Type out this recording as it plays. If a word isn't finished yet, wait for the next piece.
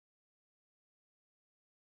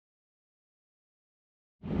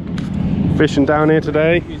Fishing down here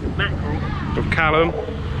today Using mackerel. with Callum.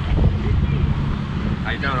 How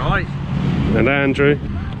you doing, alright? And Andrew,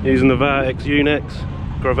 using the Vertex Unix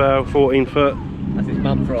Gravel 14 foot. That's his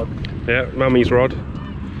mum's rod. Yeah, mummy's rod.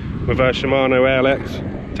 With a Shimano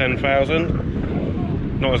LX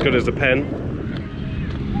 10,000. Not as good as the Pen.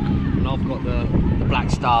 And I've got the Black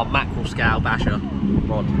Star mackerel scale basher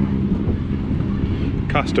rod.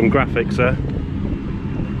 Custom graphics there.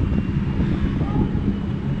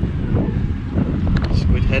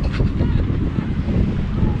 Squid head.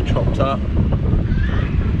 Chopped up.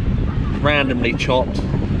 Randomly chopped.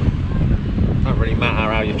 Don't really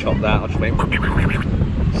matter how you chop that, I just went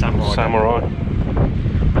samurai.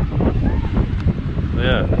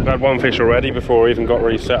 Yeah, we've had one fish already before we even got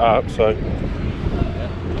really set up, so.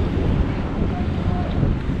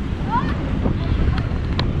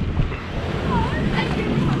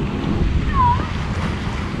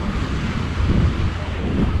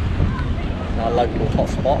 Our local hot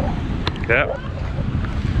spot. Yeah.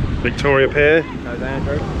 Victoria Pier. Goes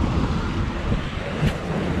Andrew.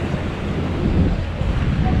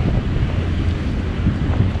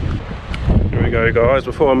 Here we go, guys.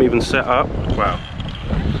 Before I'm even set up, well,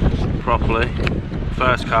 properly,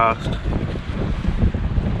 first cast,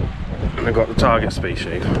 and I got the target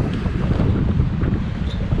species.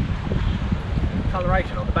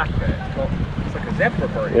 Coloration on the back of it. It's like a zebra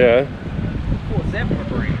bream. Yeah. What zebra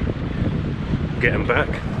bream? Get him back.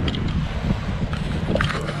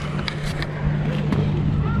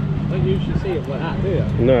 Don't usually see it like that, do you?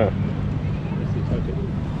 No. This is okay.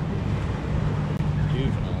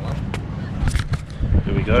 Juvenile one.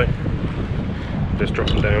 Here we go. Just drop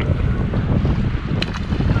him down.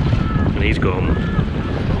 And he's gone.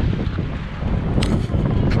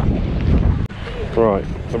 Right,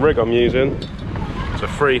 the rig I'm using, it's a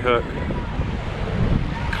free hook,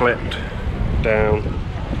 clipped down,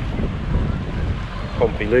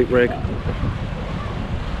 Pompey loop rig,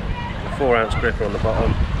 4-ounce gripper on the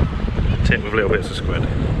bottom, tipped with little bits of squid.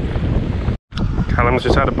 Callum's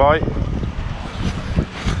just had a bite.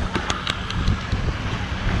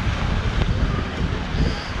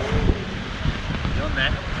 He's on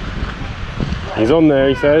there. He's on there,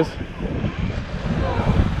 he says.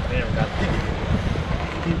 There we go.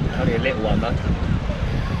 Only a little one though.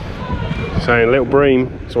 Saying little bream,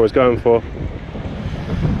 that's what he's going for.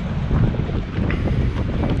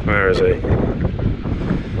 Where is he?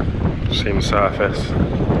 Seems surface. It's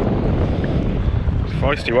a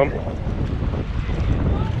feisty one.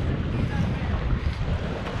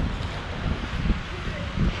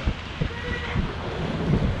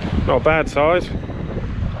 Not a bad size.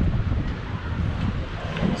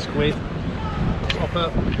 Squid.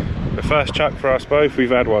 Topper. The first chuck for us both, we've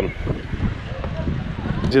had one.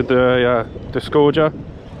 Did the disgorger.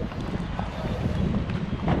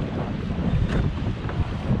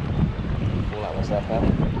 Pull that myself out.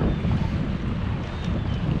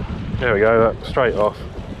 There we go, that straight off.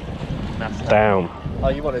 That's Down. Oh,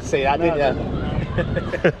 you wanted to see that, didn't you?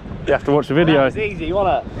 You have to watch the video. That was easy,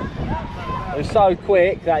 wasn't it? It was so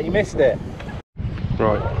quick that you missed it.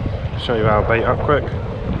 Right, show you our bait up quick.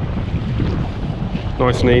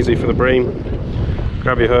 Nice and easy for the bream.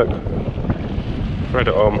 Grab your hook, thread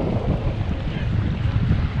it on.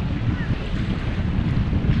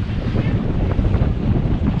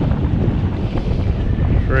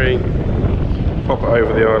 Three, pop it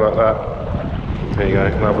over the eye like that. There you go,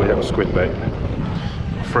 lovely little squid bait.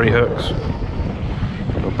 3 hooks,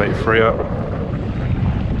 got bait 3 up.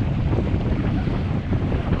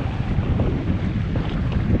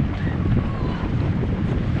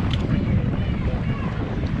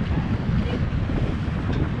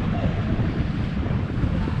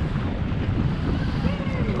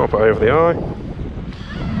 Pop it over the eye,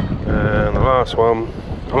 and the last one,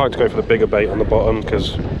 I like to go for the bigger bait on the bottom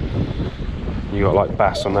because you got like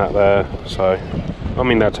bass on that there, so I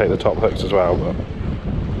mean they'll take the top hooks as well, but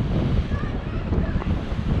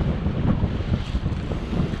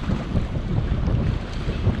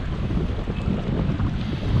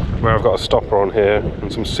where I've got a stopper on here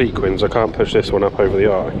and some sequins, I can't push this one up over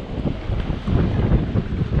the eye,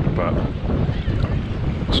 but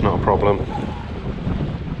it's not a problem.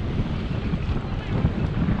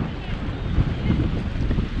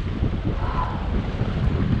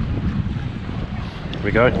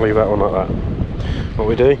 There we go, leave that one like that. What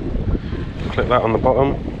we do, clip that on the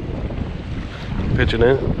bottom, pigeon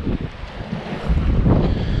in.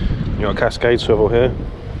 You got a cascade swivel here,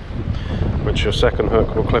 which your second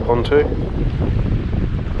hook will clip onto,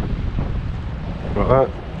 like that,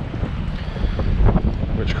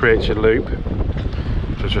 which creates your loop,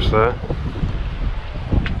 which is just there.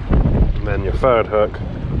 And then your third hook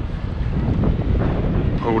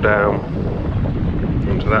pull down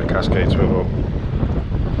into that cascade swivel.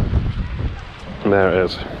 And there it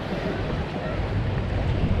is.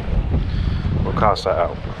 We'll cast that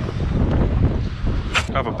out.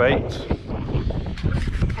 Other bait.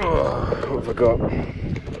 Oh, what have I got?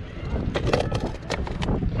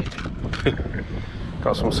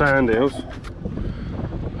 Got some sand eels.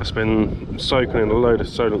 It's been soaking in a load of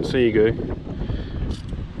Solent sea goo.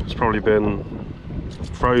 It's probably been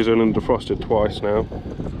frozen and defrosted twice now.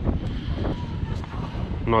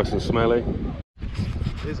 Nice and smelly.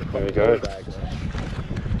 There we go.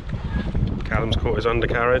 Callum's caught his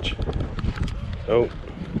undercarriage. Oh,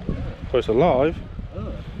 it's alive.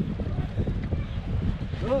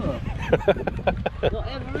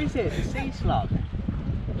 Whatever is it? It's a sea slug.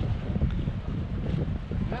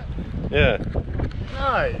 Yeah.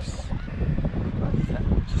 Nice.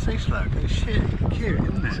 It's a sea slug. It's shit cute,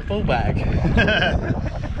 isn't it? It's a bull bag.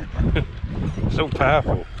 It's all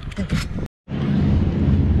powerful.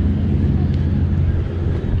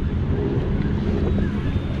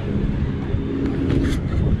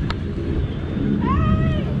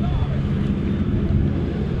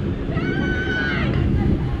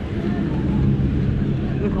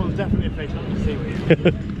 Look, one's definitely a fish, not a seaweed.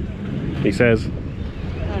 He says.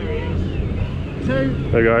 There he is. Two.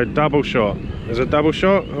 There we go, double shot. Is it double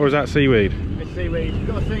shot or is that seaweed? It's seaweed.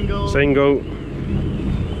 Got a single. Single.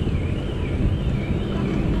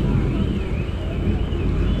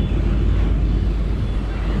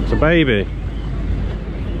 It's a baby.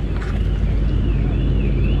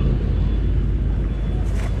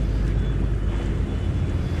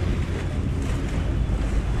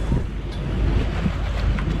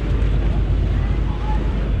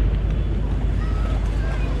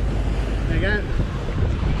 There you go.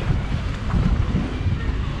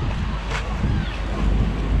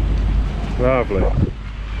 Lovely.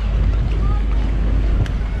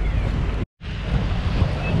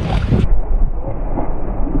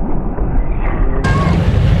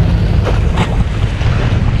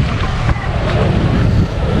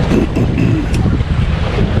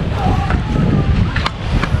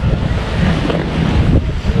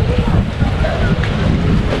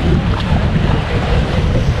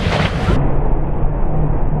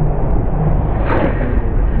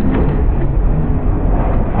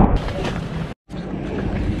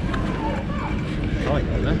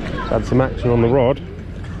 Had some action on the rod.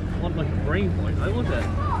 Wasn't like a Bream point though, was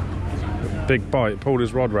it? Big bite, pulled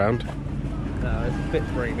his rod round. No, it's a bit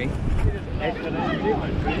breamy. Heavy.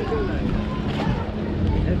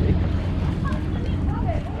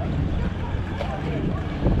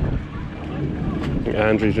 I think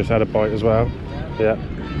Andrew's just had a bite as well. Yeah.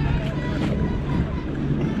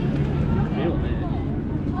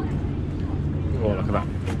 Oh, look at that.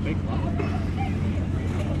 Big one.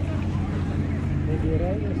 Maybe an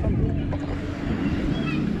 8 or something.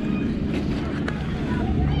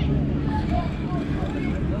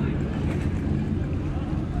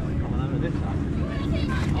 Coming over this side.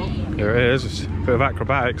 There it is. It's a bit of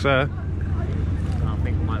acrobatics there. I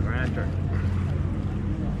think I might have Andrew.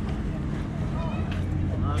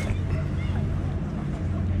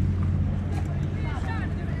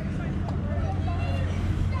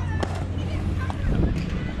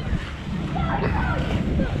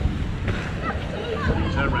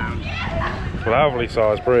 Turn round. Lovely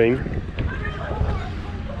sized bream.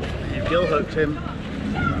 You've gill hooked him.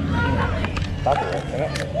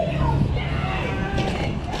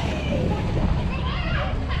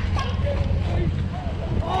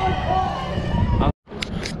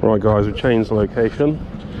 Right guys, we've changed the location.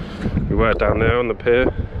 We were down there on the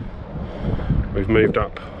pier. We've moved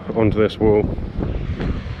up onto this wall.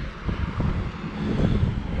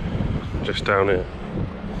 Just down here.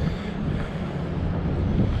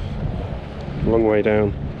 Long way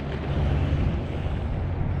down.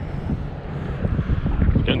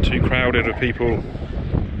 Getting too crowded with people.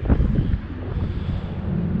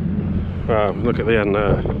 Look at the end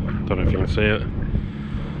there. Don't know if you can see it.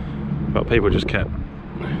 But people just kept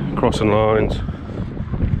crossing lines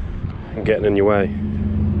and getting in your way.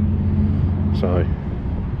 So,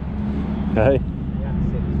 hey.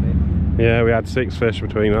 Yeah, we had 6 fish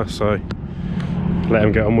between us, so let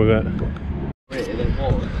them get on with it.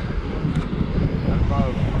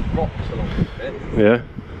 Rocks along this bit. Yeah.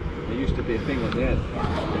 There used to be a thing on the end.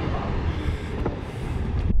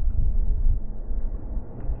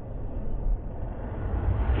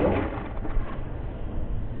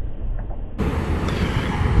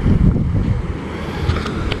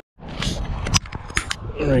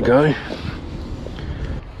 There we go.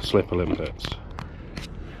 Slipper limpets.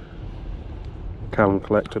 Callum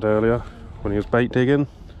collected earlier when he was bait digging.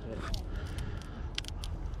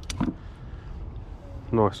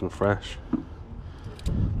 nice and fresh.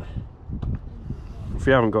 If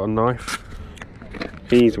you haven't got a knife,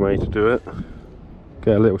 easy way to do it,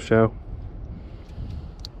 get a little shell,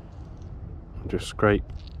 just scrape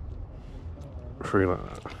through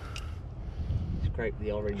like that. Scrape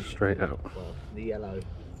the orange straight out. Well, the yellow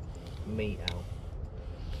meat out.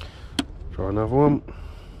 Try another one.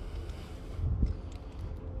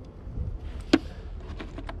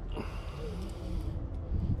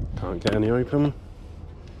 Can't get any open.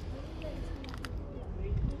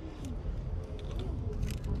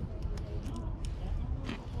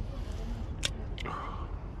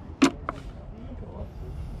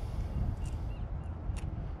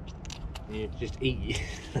 You just eat.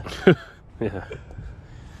 Yeah.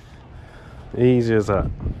 Easy as that.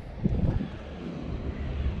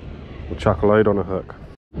 We'll chuck a load on a hook.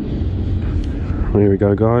 Here we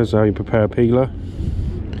go, guys. How you prepare a peeler.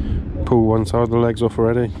 Pull one side of the legs off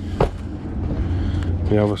already.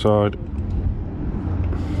 The other side.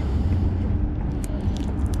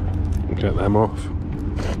 Get them off.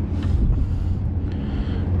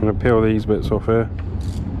 I'm going to peel these bits off here.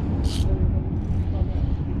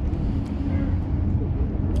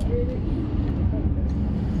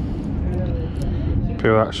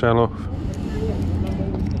 Peel that shell off.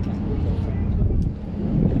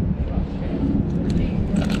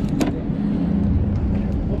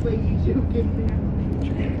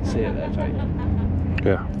 See it there, Jake?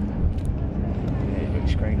 Yeah. Yeah, big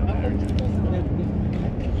screen on there, isn't it?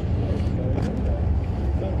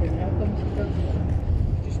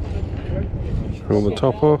 Peel the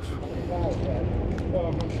top off.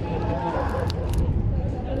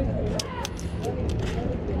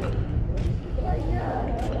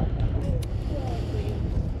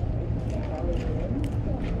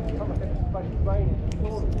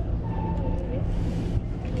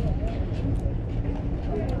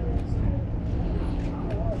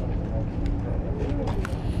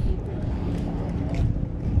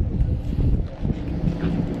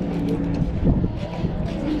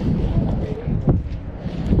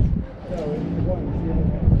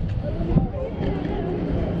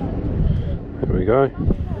 There we go.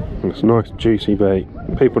 It's a nice juicy bait.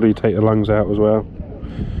 People do take the lungs out as well.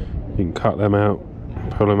 You can cut them out,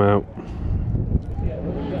 pull them out.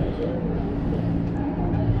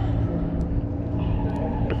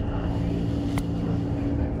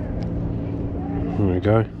 There we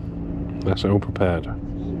go. That's it all prepared.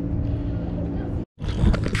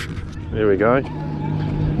 Here we go.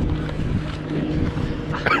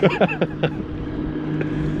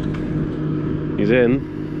 He's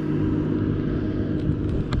in.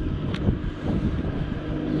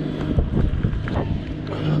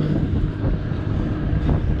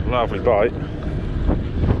 Lovely bite.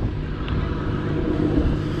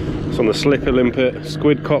 It's on the Slipper Limpet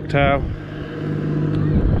Squid Cocktail.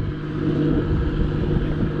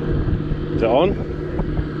 Is it on?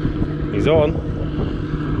 He's on.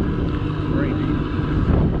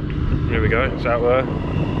 Here we go, it's out there.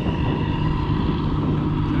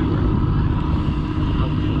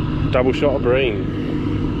 Double shot of Bream.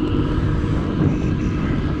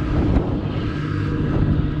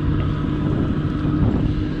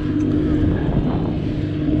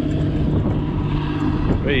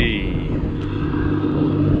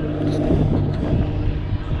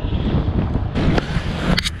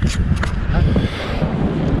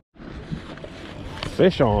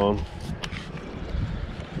 Fish on.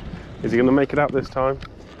 Is he going to make it out this time?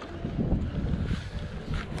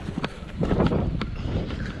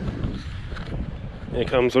 Here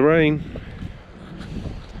comes the rain.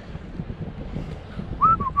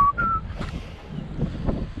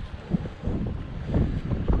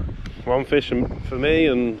 One fish for me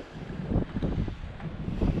and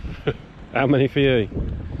how many for you?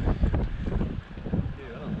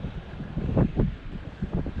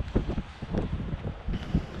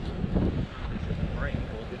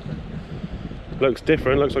 Looks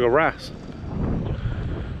different, looks like a wrasse.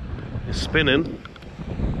 It's spinning.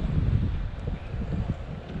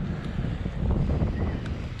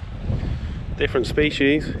 Different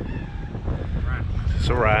species. It's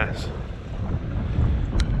a wrasse.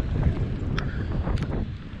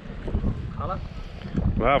 Colour?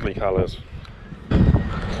 Lovely colours.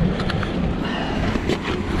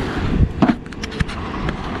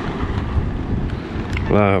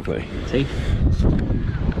 Lovely. Teeth?